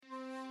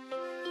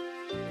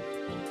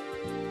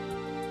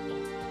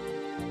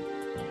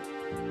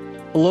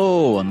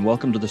Hello, and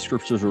welcome to the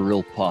Scriptures Are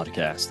Real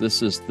podcast.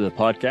 This is the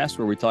podcast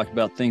where we talk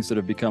about things that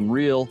have become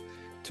real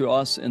to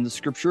us in the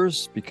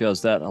Scriptures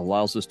because that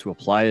allows us to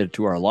apply it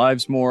to our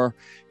lives more,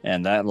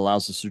 and that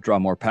allows us to draw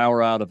more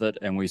power out of it,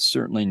 and we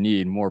certainly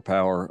need more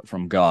power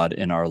from God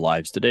in our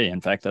lives today.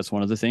 In fact, that's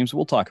one of the themes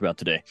we'll talk about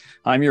today.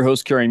 I'm your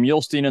host, Kerry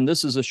Muhlstein, and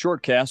this is a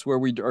short cast where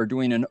we are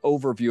doing an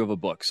overview of a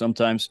book.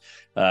 Sometimes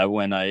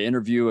when I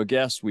interview a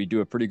guest, we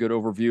do a pretty good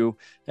overview,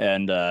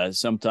 and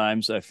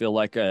sometimes I feel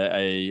like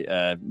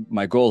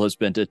my goal has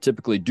been to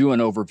typically do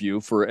an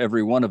overview for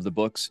every one of the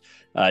books.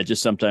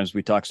 Just sometimes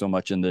we talk so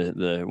much in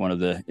the one of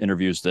the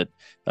interviews that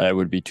it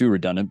would be too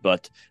redundant,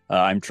 but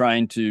I'm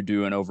trying to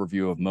do an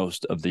overview of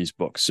most of these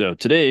books. So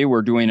today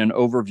we're doing an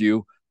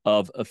overview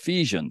of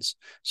Ephesians.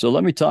 So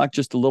let me talk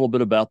just a little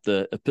bit about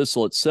the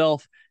epistle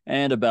itself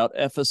and about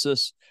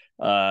Ephesus.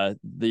 The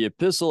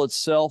epistle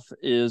itself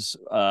is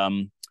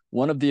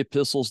one of the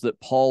epistles that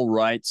Paul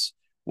writes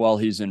while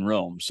he's in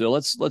Rome. So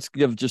let's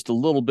give just a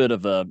little bit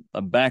of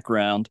a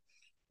background.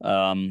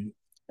 You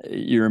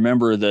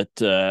remember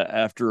that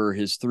after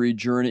his 3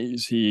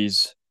 journeys,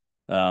 he's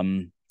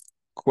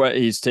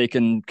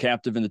taken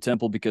captive in the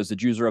temple because the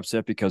Jews are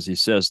upset because he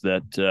says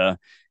that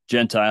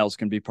Gentiles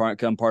can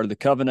become part of the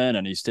covenant,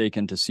 and he's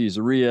taken to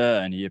Caesarea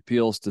and he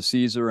appeals to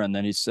Caesar, and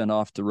then he's sent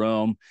off to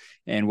Rome.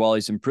 And while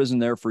he's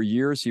imprisoned there for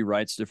years, he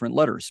writes different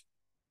letters.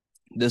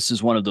 This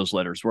is one of those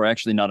letters. We're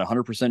actually not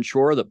 100%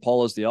 sure that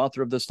Paul is the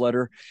author of this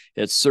letter.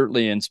 It's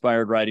certainly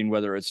inspired writing,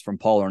 whether it's from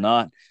Paul or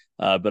not.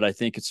 But I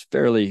think it's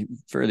fairly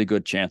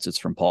good chance it's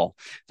from Paul.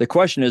 The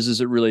question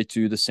is it really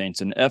to the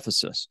saints in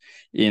Ephesus?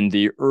 In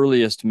the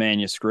earliest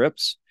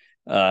manuscripts,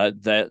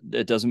 that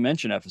it doesn't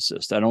mention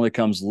Ephesus. That only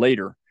comes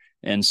later.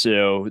 And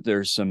so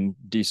there's some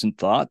decent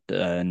thought,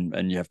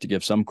 and you have to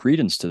give some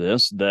credence to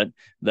this,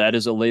 that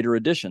is a later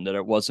addition, that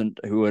it wasn't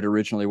who it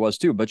originally was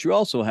too. But you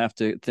also have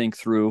to think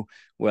through,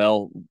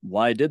 well,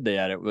 why did they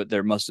add it?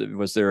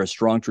 Was there a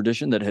strong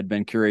tradition that had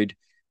been carried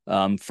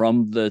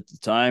from the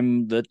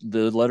time that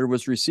the letter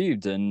was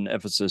received in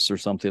Ephesus or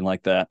something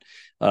like that,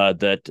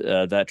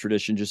 that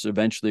tradition just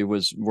eventually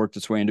worked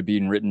its way into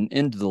being written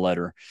into the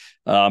letter?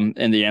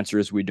 And the answer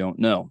is we don't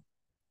know.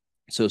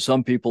 So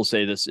some people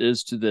say this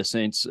is to the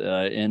saints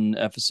in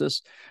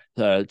Ephesus,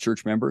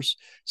 church members.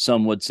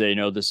 Some would say,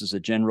 no, this is a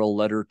general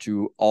letter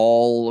to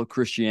all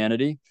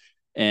Christianity.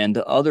 And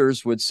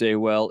others would say,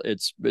 well,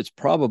 it's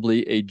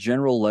probably a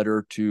general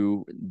letter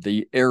to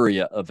the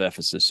area of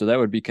Ephesus. So that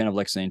would be kind of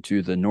like saying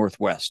to the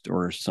Northwest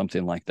or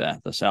something like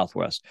that, the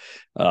Southwest,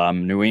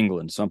 New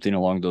England, something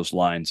along those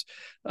lines.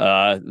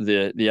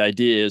 The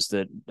idea is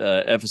that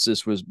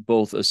Ephesus was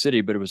both a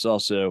city, but it was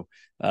also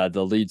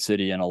the lead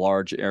city in a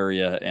large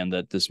area, and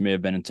that this may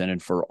have been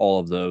intended for all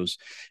of those.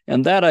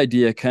 And that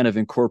idea kind of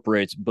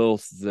incorporates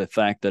both the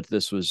fact that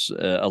this was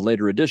a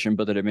later edition,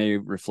 but that it may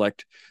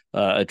reflect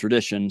a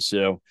tradition.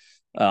 So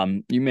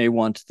you may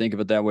want to think of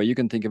it that way. You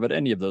can think of it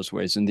any of those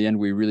ways. In the end,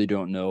 we really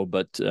don't know,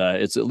 but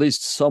it's at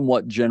least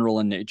somewhat general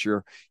in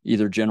nature,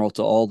 either general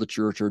to all the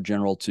church or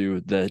general to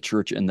the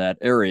church in that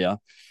area.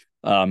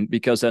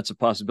 Because that's a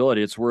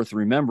possibility. It's worth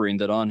remembering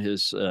that on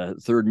his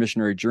 3rd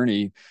missionary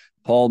journey,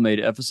 Paul made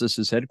Ephesus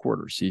his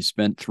headquarters. He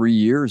spent 3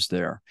 years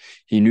there.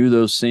 He knew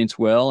those saints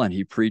well, and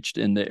he preached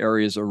in the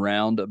areas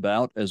around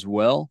about as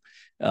well.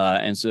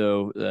 And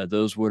so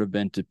those would have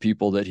been to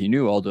people that he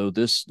knew, although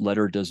this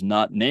letter does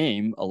not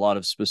name a lot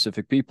of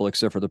specific people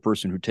except for the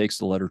person who takes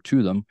the letter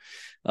to them.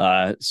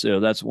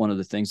 So that's one of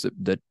the things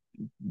that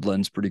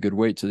lends pretty good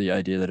weight to the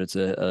idea that it's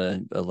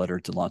a letter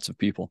to lots of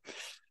people.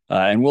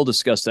 And we'll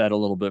discuss that a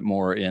little bit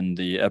more in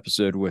the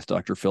episode with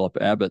Dr. Philip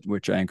Abbott,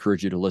 which I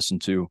encourage you to listen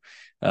to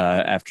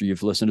after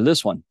you've listened to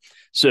this one.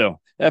 So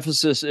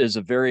Ephesus is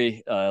a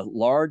very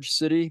large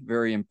city,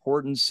 very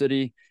important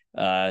city.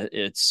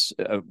 It's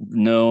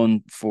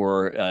known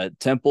for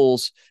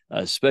temples,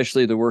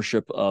 especially the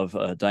worship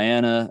of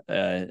Diana.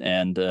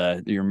 And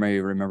you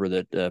may remember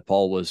that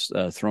Paul was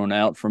thrown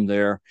out from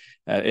there.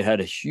 It had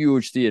a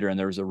huge theater, and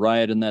there was a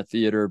riot in that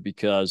theater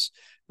because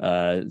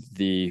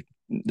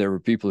there were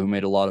people who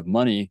made a lot of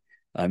money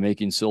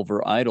making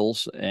silver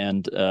idols,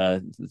 and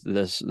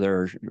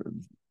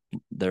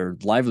their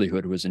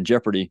livelihood was in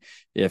jeopardy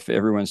if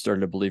everyone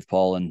started to believe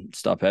Paul and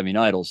stop having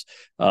idols.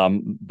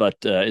 But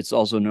it's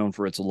also known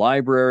for its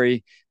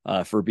library,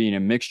 for being a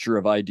mixture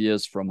of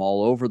ideas from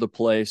all over the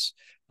place,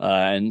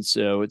 and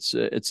so it's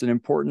an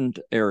important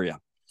area.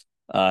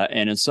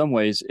 And in some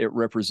ways, it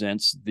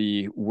represents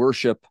the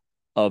worship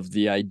of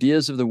the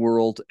ideas of the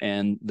world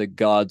and the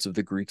gods of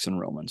the Greeks and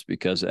Romans,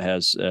 because it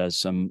has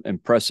some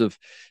impressive,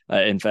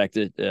 in fact,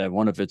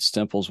 one of its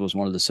temples was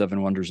one of the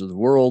 7 wonders of the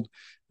world,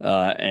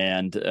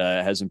 and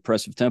has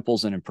impressive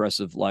temples and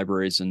impressive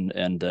libraries,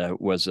 and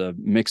was a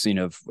mixing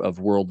of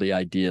worldly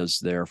ideas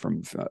there,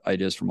 from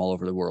ideas from all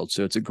over the world.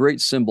 So it's a great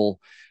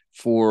symbol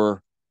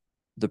for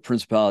the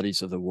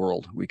principalities of the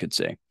world, we could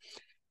say.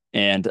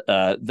 And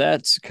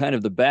that's kind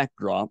of the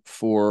backdrop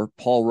for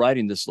Paul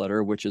writing this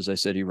letter, which, as I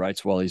said, he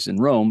writes while he's in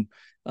Rome,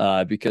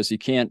 because he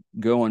can't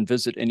go and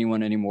visit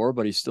anyone anymore,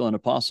 but he's still an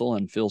apostle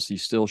and feels he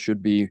still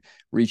should be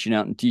reaching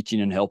out and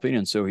teaching and helping.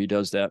 And so he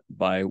does that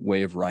by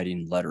way of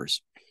writing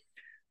letters.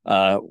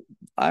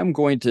 I'm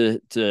going to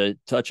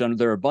touch on,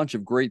 there are a bunch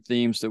of great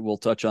themes that we'll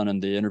touch on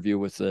in the interview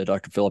with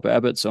Dr. Philip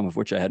Abbott, some of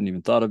which I hadn't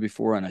even thought of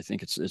before, and I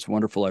think it's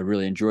wonderful. I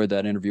really enjoyed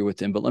that interview with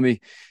him. But let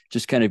me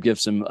just kind of give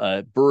some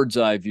bird's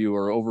eye view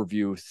or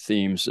overview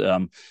themes.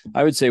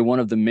 I would say one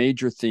of the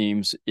major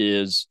themes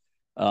is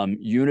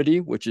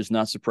unity, which is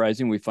not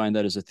surprising. We find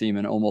that as a theme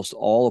in almost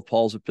all of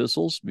Paul's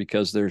epistles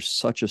because there's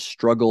such a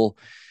struggle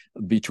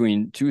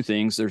between two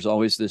things. There's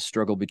always this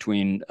struggle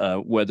between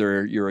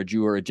whether you're a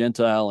Jew or a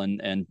Gentile,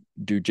 and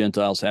do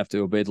Gentiles have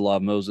to obey the law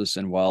of Moses?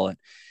 And while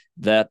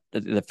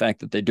the fact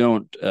that they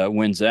don't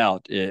wins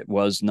out, it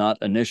was not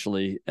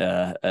initially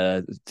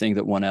a thing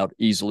that won out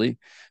easily.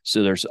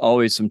 So there's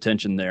always some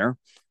tension there.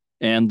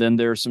 And then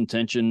there's some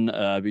tension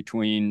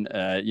between,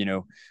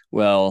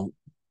 well,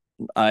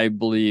 I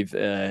believe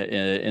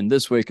in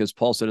this way because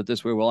Paul said it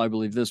this way. Well, I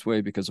believe this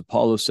way because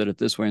Apollos said it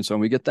this way. And so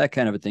we get that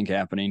kind of a thing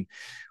happening,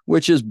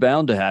 which is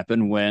bound to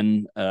happen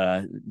when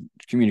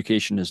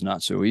communication is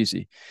not so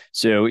easy.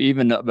 So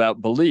even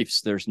about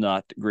beliefs, there's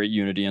not great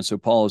unity. And so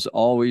Paul is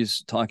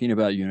always talking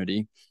about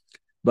unity,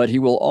 but he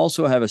will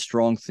also have a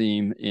strong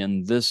theme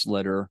in this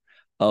letter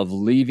of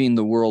leaving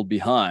the world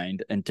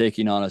behind and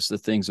taking on us the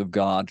things of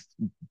God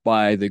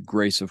by the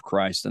grace of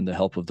Christ and the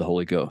help of the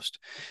Holy Ghost.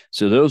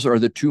 So those are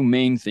the two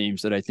main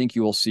themes that I think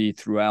you will see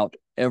throughout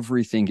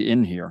everything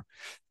in here.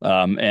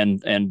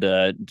 And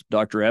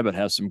Dr. Abbott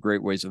has some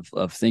great ways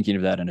of thinking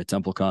of that in a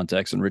temple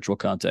context and ritual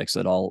context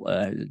that I'll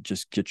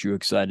just get you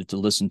excited to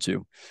listen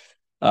to.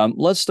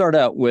 Let's start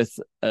out with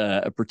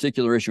a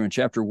particular issue in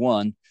chapter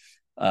 1,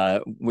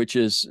 which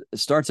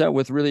starts out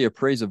with really a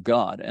praise of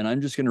God. And I'm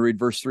just going to read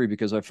verse 3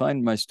 because I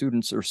find my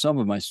students, or some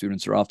of my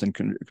students, are often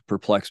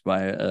perplexed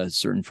by a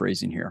certain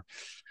phrasing here,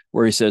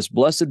 where he says,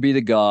 "Blessed be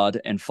the God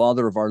and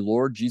Father of our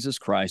Lord Jesus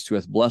Christ, who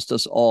hath blessed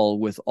us all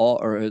with all,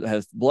 or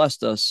hath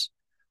blessed us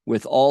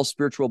with all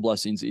spiritual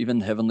blessings,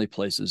 even heavenly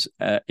places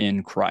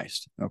in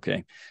Christ."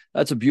 Okay,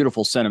 that's a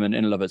beautiful sentiment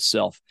in and of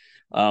itself.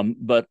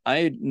 But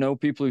I know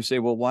people who say,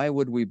 well, why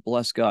would we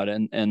bless God?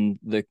 And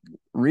the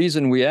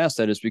reason we ask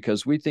that is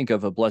because we think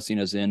of a blessing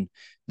as in,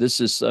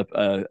 this is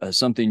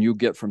something you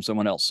get from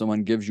someone else.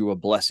 Someone gives you a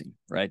blessing,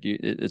 right?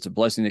 It's a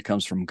blessing that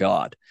comes from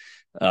God.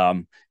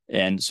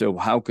 And so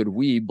how could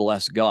we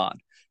bless God?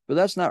 But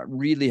that's not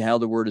really how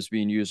the word is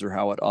being used or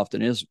how it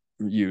often is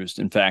used.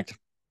 In fact,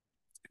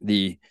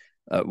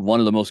 one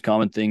of the most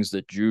common things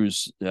that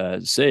Jews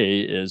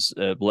say is,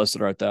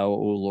 "Blessed art thou, O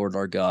Lord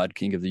our God,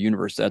 King of the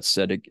universe." That's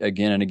said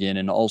again and again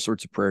in all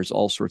sorts of prayers,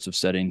 all sorts of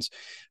settings.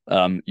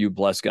 You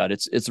bless God.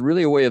 It's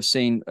really a way of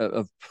saying,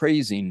 of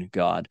praising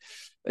God.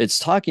 It's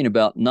talking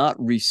about not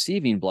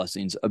receiving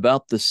blessings,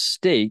 about the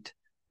state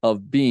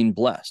of being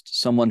blessed.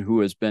 Someone who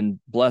has been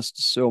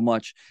blessed so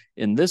much,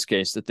 in this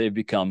case, that they've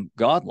become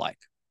godlike,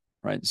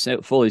 right?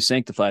 Fully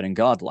sanctified and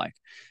godlike.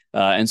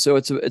 And so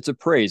it's a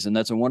praise, and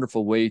that's a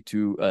wonderful way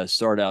to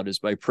start out, is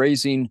by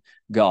praising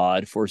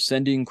God for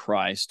sending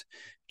Christ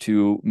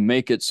to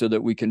make it so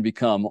that we can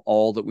become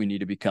all that we need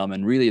to become.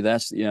 And really,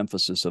 that's the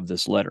emphasis of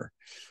this letter.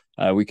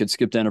 We could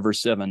skip down to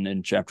verse 7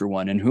 in chapter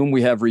 1. "In whom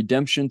we have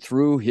redemption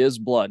through his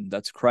blood,"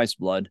 that's Christ's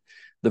blood,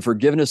 "the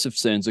forgiveness of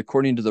sins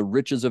according to the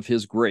riches of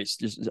his grace."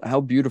 Just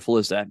how beautiful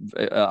is that?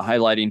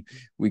 Highlighting,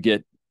 we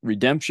get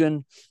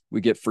redemption,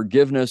 we get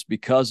forgiveness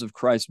because of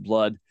Christ's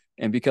blood,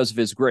 and because of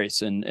his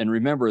grace. And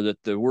remember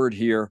that the word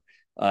here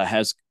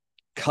has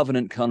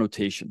covenant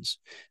connotations.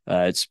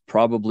 It's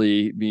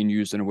probably being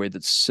used in a way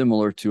that's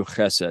similar to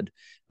chesed.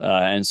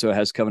 And so it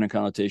has covenant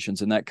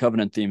connotations. And that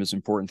covenant theme is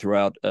important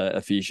throughout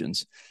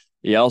Ephesians.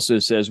 He also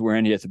says,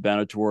 "Wherein he hath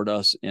abounded toward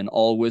us in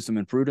all wisdom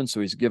and prudence."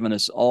 So he's given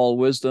us all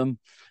wisdom,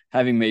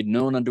 having made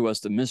known unto us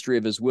the mystery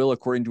of his will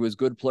according to his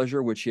good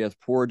pleasure, which he hath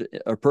poured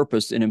or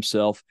purposed in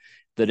himself,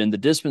 that in the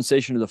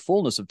dispensation of the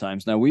fullness of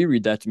times. Now we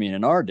read that to mean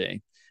in our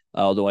day,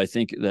 although I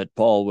think that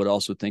Paul would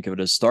also think of it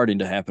as starting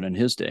to happen in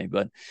his day.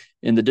 But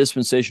in the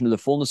dispensation of the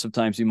fullness of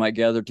times, he might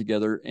gather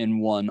together in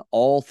one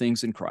all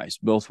things in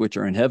Christ, both which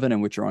are in heaven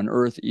and which are on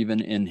earth,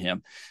 even in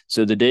him.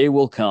 So the day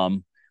will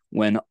come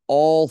when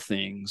all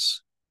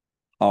things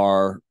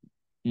are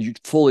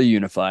fully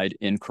unified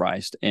in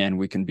Christ and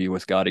we can be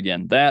with God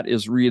again. That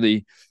is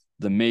really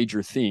the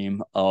major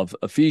theme of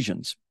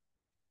Ephesians.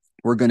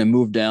 We're going to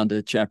move down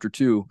to chapter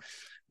 2,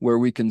 where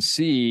we can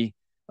see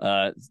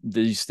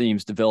these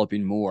themes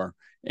developing more.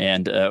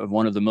 And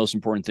one of the most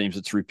important themes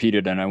that's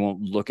repeated, and I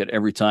won't look at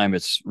every time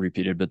it's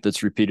repeated, but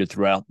that's repeated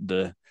throughout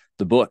the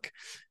book.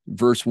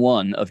 Verse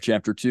 1 of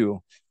chapter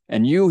 2,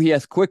 "And you he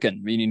hath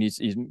quickened," meaning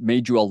he's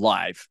made you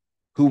alive,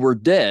 "who were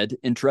dead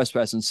in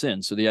trespass and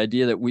sin." So the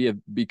idea that we have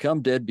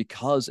become dead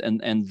because,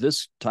 and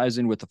this ties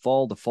in with the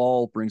fall. The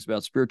fall brings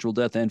about spiritual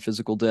death and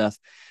physical death.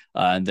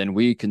 And then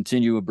we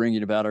continue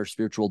bringing about our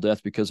spiritual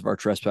death because of our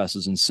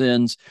trespasses and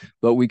sins,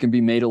 but we can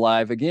be made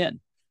alive again.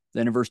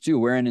 Then in verse 2,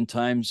 wherein in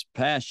times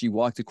past ye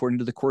walked according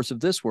to the course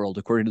of this world,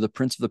 according to the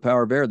prince of the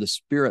power of air, the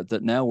spirit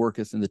that now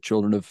worketh in the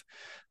children of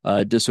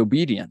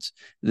disobedience.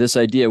 This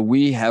idea,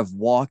 we have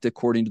walked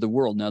according to the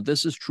world. Now,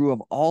 this is true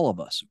of all of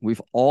us.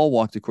 We've all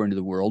walked according to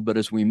the world, but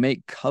as we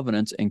make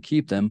covenants and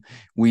keep them,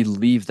 we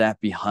leave that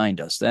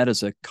behind us. That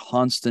is a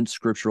constant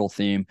scriptural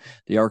theme.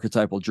 The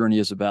archetypal journey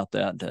is about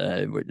that,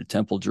 the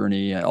temple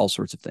journey, all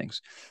sorts of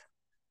things.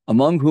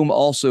 Among whom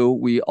also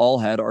we all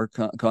had our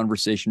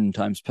conversation in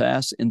times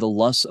past in the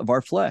lusts of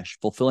our flesh,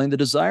 fulfilling the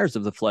desires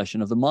of the flesh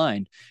and of the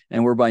mind,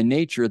 and were by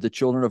nature the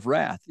children of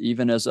wrath,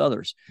 even as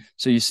others.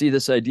 So you see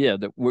this idea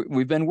that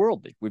we've been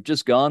worldly. We've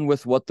just gone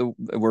with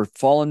we're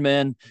fallen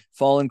men,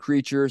 fallen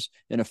creatures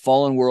in a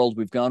fallen world.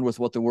 We've gone with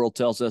what the world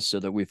tells us so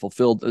that we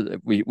fulfilled,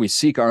 we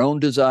seek our own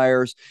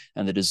desires,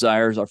 and the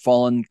desires are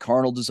fallen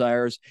carnal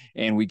desires,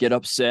 and we get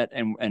upset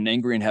and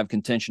angry and have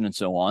contention and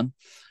so on.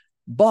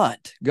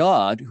 But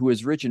God, who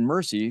is rich in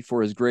mercy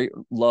for his great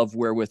love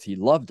wherewith he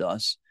loved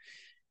us,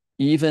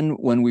 even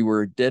when we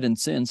were dead in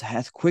sins,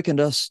 hath quickened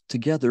us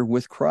together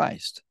with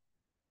Christ.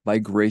 By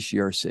grace ye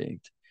are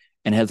saved,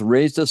 and hath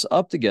raised us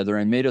up together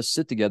and made us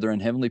sit together in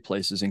heavenly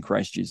places in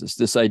Christ Jesus.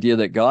 This idea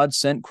that God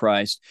sent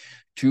Christ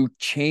to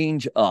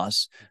change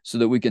us so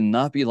that we can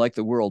not be like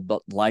the world,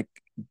 but like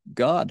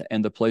God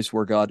and the place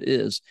where God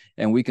is,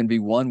 and we can be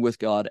one with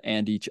God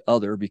and each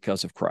other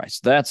because of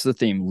Christ. That's the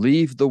theme.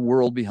 Leave the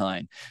world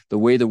behind. The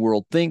way the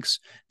world thinks,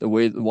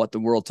 what the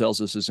world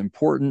tells us is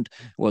important,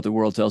 what the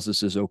world tells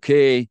us is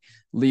okay.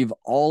 Leave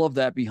all of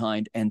that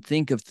behind and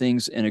think of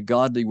things in a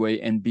godly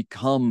way and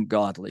become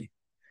godly,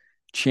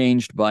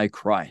 changed by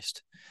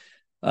Christ.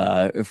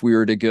 If we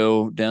were to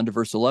go down to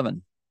verse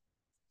 11,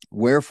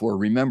 wherefore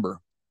remember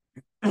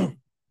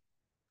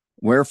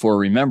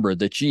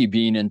that ye,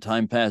 being in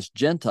time past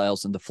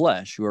Gentiles in the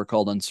flesh, who are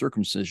called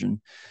uncircumcision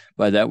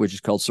by that which is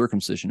called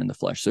circumcision in the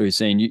flesh. So he's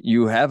saying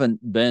you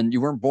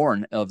weren't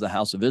born of the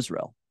house of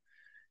Israel.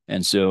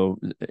 And so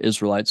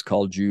Israelites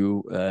called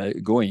you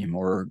goyim,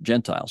 or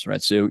Gentiles,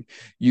 right? So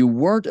you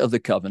weren't of the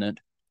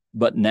covenant,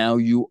 but now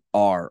you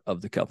are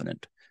of the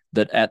covenant.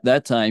 That at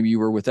that time you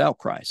were without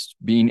Christ,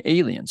 being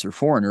aliens or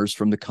foreigners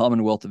from the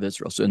commonwealth of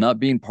Israel. So not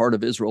being part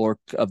of Israel or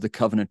of the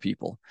covenant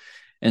people,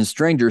 and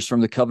strangers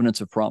from the covenants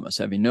of promise,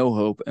 having no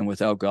hope and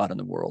without God in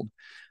the world,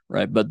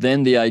 right? But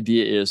then the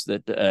idea is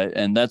that,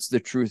 and that's the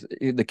truth,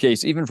 the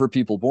case, even for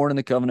people born in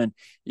the covenant,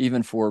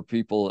 even for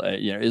people,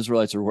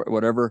 Israelites or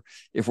whatever,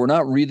 if we're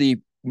not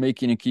really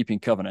making and keeping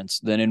covenants,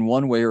 then in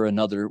one way or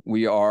another,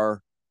 we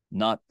are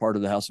not part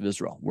of the house of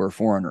Israel. We're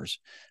foreigners.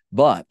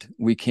 But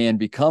we can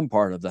become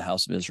part of the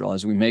house of Israel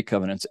as we make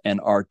covenants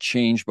and are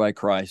changed by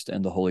Christ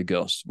and the Holy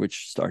Ghost,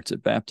 which starts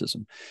at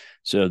baptism.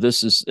 So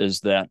this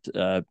is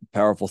that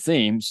powerful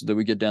theme, so that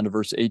we get down to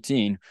verse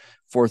 18.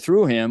 For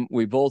through him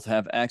we both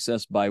have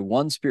access by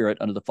one Spirit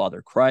unto the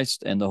Father.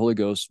 Christ and the Holy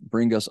Ghost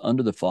bring us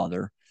unto the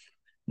Father.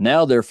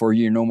 Now, therefore,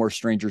 ye are no more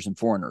strangers and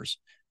foreigners,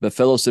 but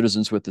fellow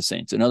citizens with the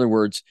saints. In other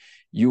words,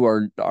 you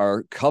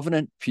are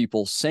covenant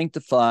people,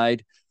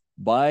 sanctified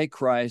by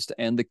Christ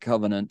and the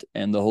covenant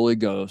and the Holy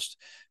Ghost.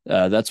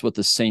 That's what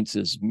the saints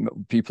is,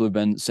 people who've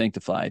been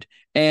sanctified,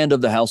 and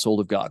of the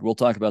household of God. We'll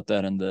talk about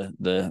that in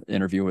the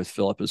interview with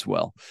Philip as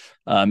well.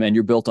 And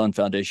you're built on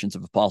foundations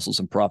of apostles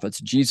and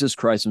prophets, Jesus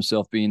Christ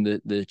himself being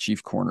the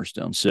chief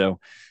cornerstone. So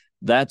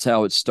that's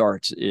how it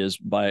starts, is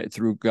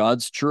through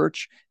God's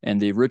church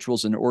and the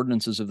rituals and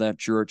ordinances of that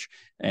church,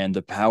 and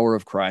the power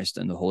of Christ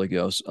and the Holy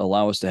Ghost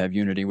allow us to have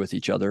unity with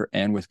each other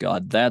and with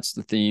God. That's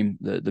the theme,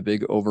 the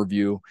big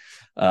overview.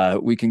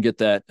 We can get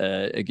that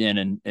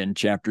again in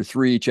chapter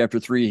 3. Chapter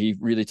 3, he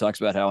really talks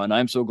about how, and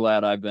I'm so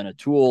glad I've been a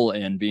tool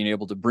in being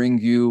able to bring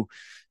you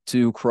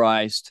to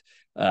Christ,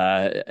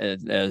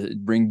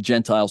 bring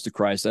Gentiles to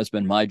Christ. That's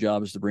been my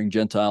job, is to bring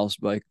Gentiles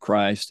by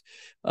Christ,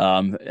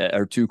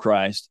 or to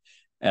Christ.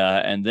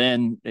 And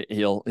then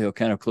he'll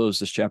kind of close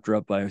this chapter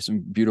up by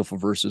some beautiful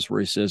verses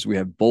where he says we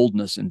have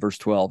boldness in verse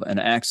 12 and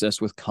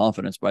access with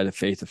confidence by the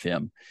faith of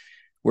him.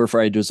 Wherefore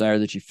I desire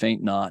that you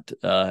faint not,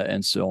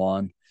 and so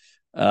on.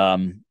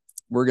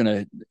 We're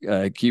going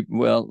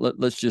to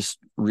let's just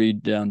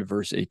read down to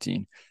verse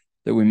 18,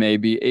 that we may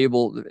be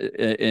able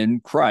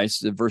in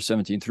Christ, verse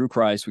 17, through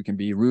Christ, we can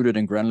be rooted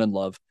and grounded in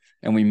love,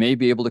 and we may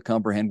be able to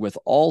comprehend with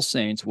all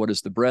saints what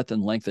is the breadth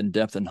and length and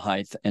depth and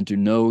height, and to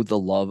know the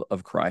love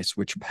of Christ,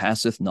 which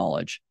passeth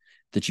knowledge,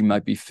 that you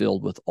might be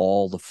filled with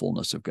all the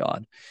fullness of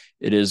God.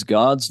 It is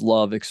God's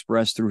love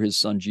expressed through his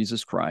Son,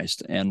 Jesus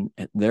Christ, and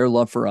their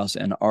love for us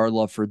and our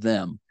love for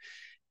them,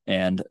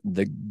 and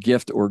the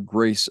gift or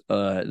grace,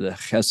 the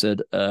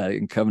chesed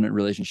in covenant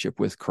relationship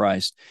with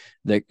Christ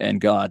and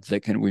God,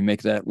 we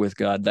make that with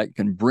God, that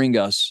can bring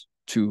us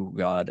to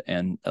God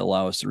and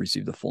allow us to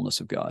receive the fullness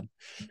of God.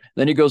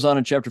 Then he goes on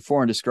in chapter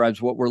 4 and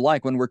describes what we're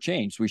like when we're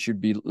changed. We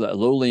should be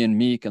lowly and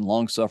meek and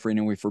long-suffering,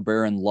 and we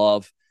forbear in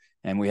love,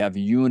 and we have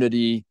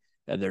unity.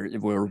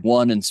 We're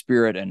one in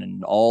spirit and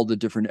in all the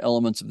different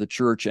elements of the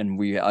church, and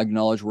we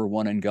acknowledge we're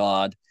one in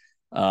God.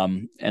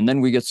 And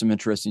then we get some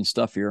interesting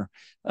stuff here.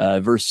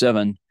 Verse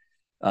 7,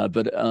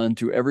 But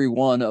unto every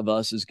one of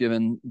us is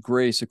given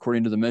grace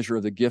according to the measure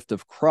of the gift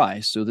of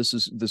Christ. So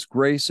this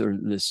grace, or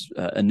this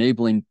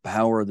enabling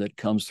power that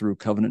comes through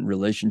covenant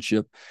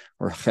relationship,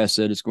 or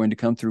chesed, is going to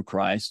come through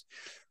Christ.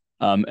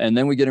 And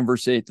then we get in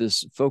verse 8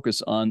 this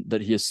focus on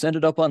that he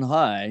ascended up on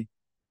high,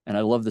 and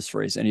I love this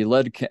phrase, and he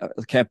led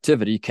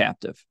captivity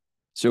captive.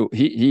 So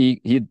he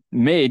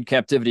made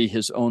captivity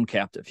his own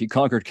captive. He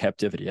conquered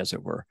captivity, as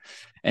it were,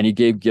 and he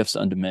gave gifts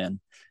unto men.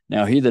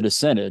 Now he that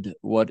ascended,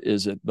 what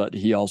is it? But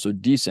he also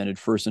descended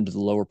first into the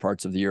lower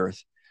parts of the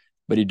earth.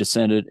 But he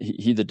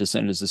that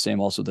descended is the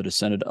same also that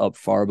ascended up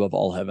far above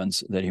all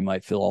heavens, that he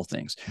might fill all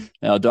things.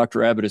 Now,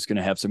 Dr. Abbott is going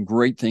to have some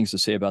great things to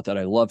say about that.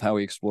 I love how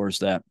he explores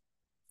that.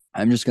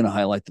 I'm just going to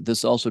highlight that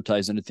this also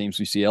ties into themes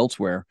we see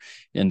elsewhere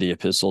in the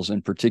epistles.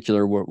 In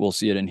particular, we'll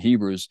see it in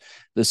Hebrews,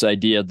 this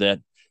idea that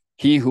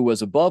he who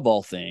was above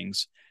all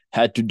things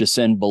had to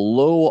descend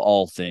below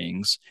all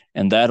things,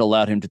 and that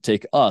allowed him to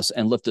take us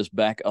and lift us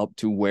back up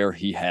to where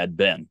he had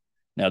been.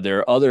 Now, there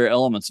are other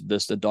elements of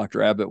this that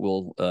Dr. Abbott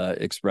will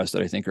express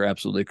that I think are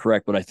absolutely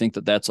correct, but I think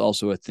that that's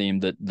also a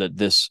theme that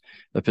this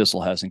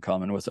epistle has in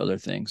common with other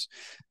things.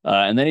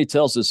 And then he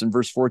tells us in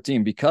verse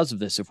 14, because of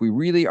this, if we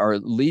really are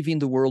leaving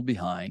the world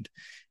behind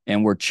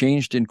and we're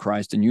changed in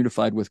Christ and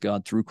unified with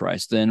God through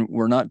Christ, then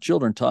we're not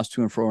children tossed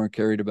to and fro and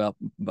carried about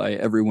by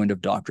every wind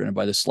of doctrine and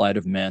by the sleight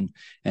of men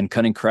and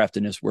cunning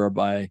craftiness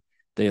whereby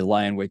they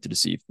lie in wait to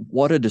deceive.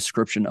 What a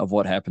description of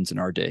what happens in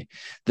our day.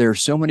 There are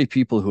so many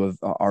people who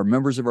are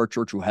members of our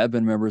church, who have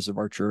been members of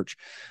our church,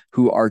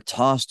 who are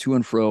tossed to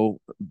and fro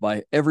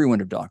by every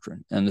wind of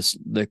doctrine and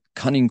the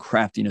cunning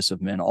craftiness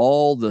of men,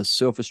 all the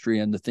sophistry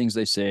and the things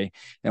they say.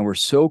 And we're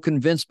so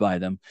convinced by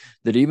them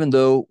that even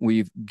though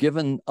we've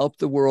given up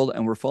the world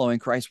and we're following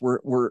Christ,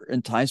 we're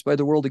enticed by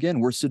the world again.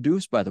 We're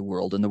seduced by the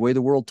world and the way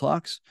the world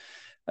talks.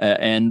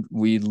 And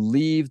we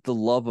leave the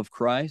love of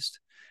Christ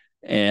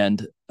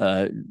and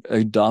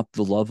adopt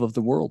the love of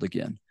the world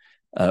again,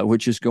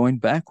 which is going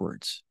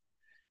backwards.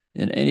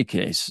 In any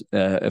case,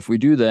 if we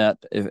do that,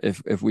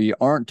 if we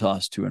aren't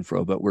tossed to and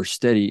fro, but we're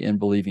steady in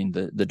believing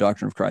the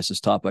doctrine of Christ is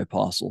taught by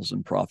apostles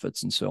and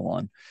prophets and so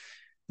on,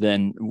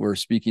 then we're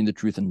speaking the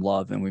truth in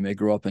love, and we may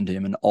grow up into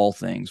him in all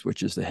things,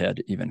 which is the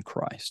head, even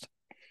Christ.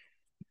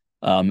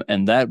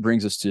 And that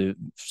brings us to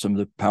some of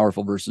the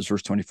powerful verses,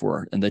 verse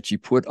 24, and that you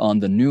put on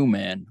the new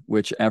man,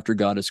 which after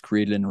God is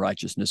created in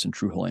righteousness and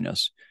true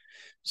holiness.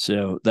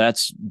 So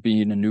that's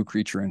being a new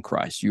creature in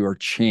Christ. You are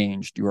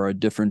changed. You are a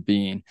different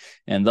being.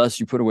 And thus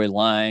you put away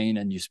lying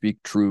and you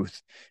speak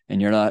truth, and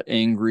you're not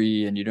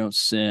angry and you don't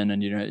sin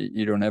and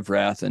you don't have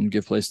wrath and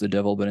give place to the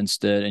devil, but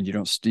instead, and you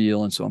don't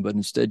steal and so on, but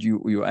instead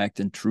you act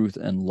in truth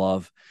and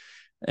love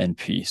and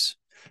peace.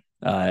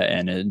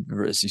 And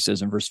as he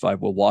says in verse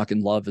 5, we'll walk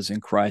in love as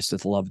in Christ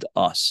hath loved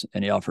us.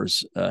 And he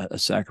offers a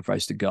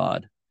sacrifice to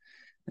God,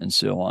 and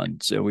so on.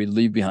 So we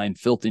leave behind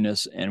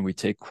filthiness and we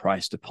take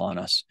Christ upon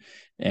us,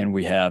 and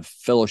we have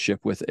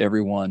fellowship with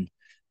everyone,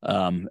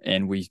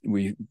 and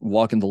we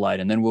walk in the light.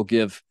 And then we'll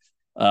give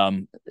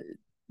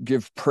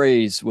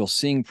praise. We'll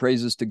sing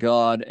praises to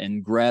God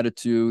and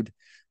gratitude,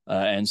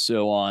 and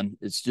so on.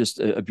 It's just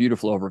a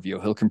beautiful overview.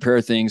 He'll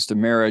compare things to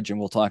marriage, and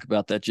we'll talk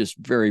about that just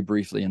very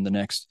briefly in the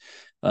next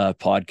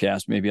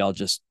podcast. Maybe I'll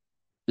just,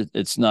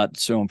 it's not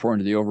so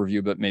important to the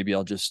overview, but maybe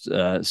I'll just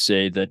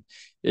say that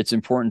it's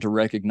important to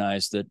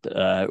recognize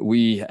that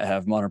we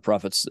have modern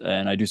prophets,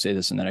 and I do say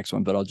this in the next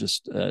one, but I'll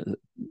just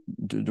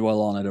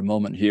dwell on it a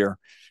moment here,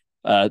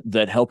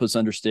 that help us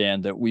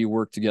understand that we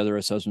work together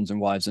as husbands and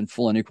wives in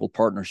full and equal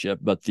partnership.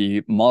 But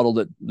the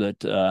model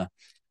that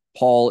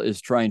Paul is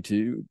trying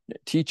to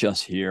teach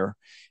us here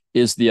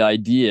is the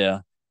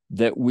idea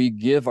that we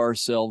give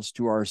ourselves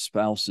to our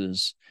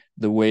spouses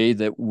the way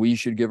that we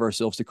should give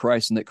ourselves to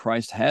Christ, and that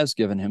Christ has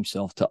given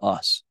himself to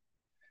us.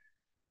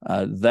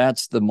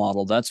 That's the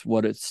model. That's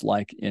what it's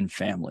like in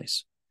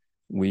families.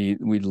 We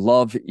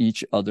love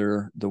each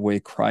other the way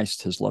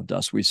Christ has loved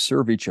us. We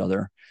serve each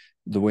other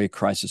the way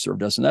Christ has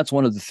served us. And that's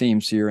one of the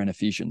themes here in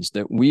Ephesians,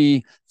 that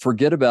we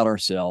forget about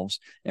ourselves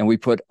and we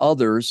put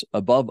others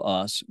above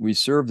us. We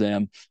serve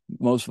them.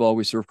 Most of all,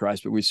 we serve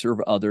Christ, but we serve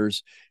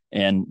others.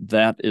 And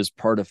that is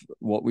part of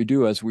what we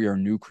do as we are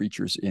new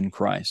creatures in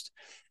Christ.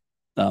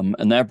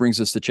 And that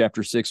brings us to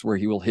chapter 6, where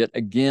he will hit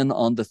again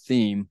on the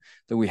theme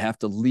that we have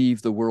to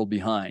leave the world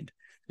behind.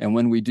 And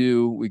when we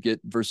do, we get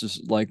verses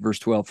like verse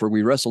 12, for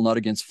we wrestle not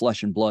against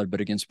flesh and blood,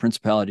 but against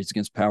principalities,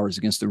 against powers,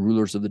 against the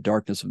rulers of the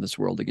darkness of this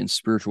world, against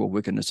spiritual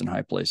wickedness in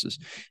high places.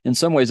 In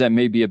some ways, that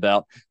may be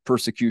about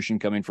persecution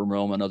coming from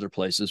Rome and other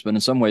places, but in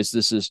some ways,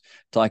 this is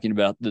talking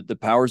about the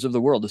powers of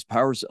the world, this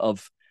powers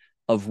of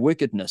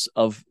wickedness,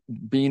 of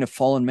being a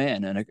fallen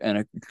man and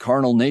a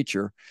carnal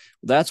nature.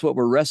 That's what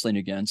we're wrestling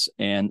against.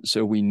 And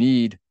so we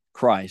need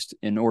Christ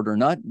in order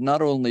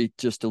not only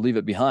just to leave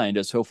it behind,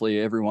 as hopefully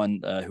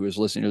everyone who is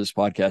listening to this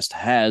podcast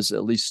has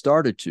at least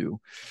started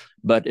to,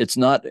 but it's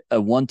not a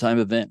one-time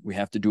event. We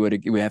have to do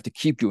it. We have to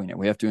keep doing it.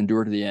 We have to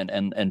endure to the end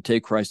and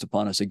take Christ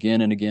upon us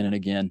again and again and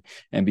again,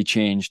 and be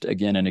changed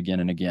again and again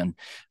and again,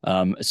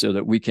 so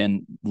that we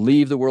can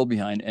leave the world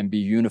behind and be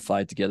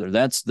unified together.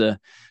 That's the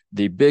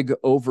the big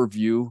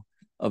overview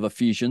of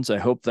Ephesians. I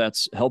hope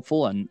that's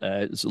helpful, and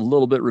it's a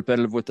little bit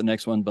repetitive with the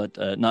next one, but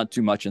not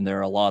too much. And there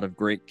are a lot of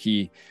great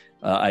key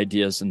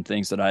ideas and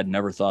things that I'd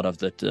never thought of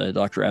that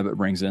Dr. Abbott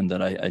brings in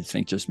that I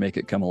think just make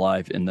it come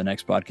alive in the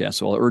next podcast.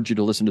 So I'll urge you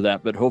to listen to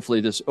that. But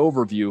hopefully this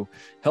overview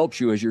helps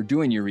you as you're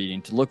doing your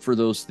reading to look for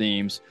those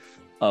themes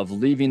of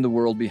leaving the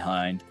world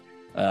behind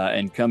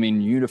and coming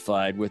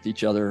unified with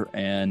each other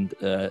and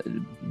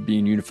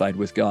being unified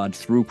with God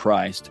through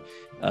Christ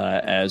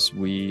as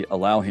we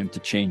allow him to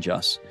change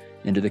us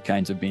into the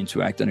kinds of beings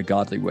who act in a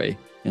godly way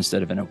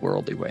instead of in a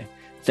worldly way.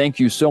 Thank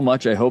you so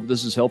much. I hope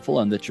this is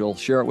helpful and that you'll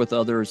share it with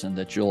others and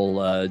that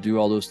you'll do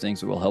all those things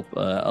that will help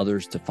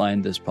others to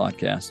find this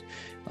podcast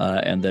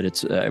and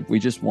that we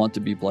just want to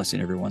be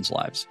blessing everyone's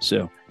lives.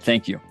 So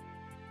thank you.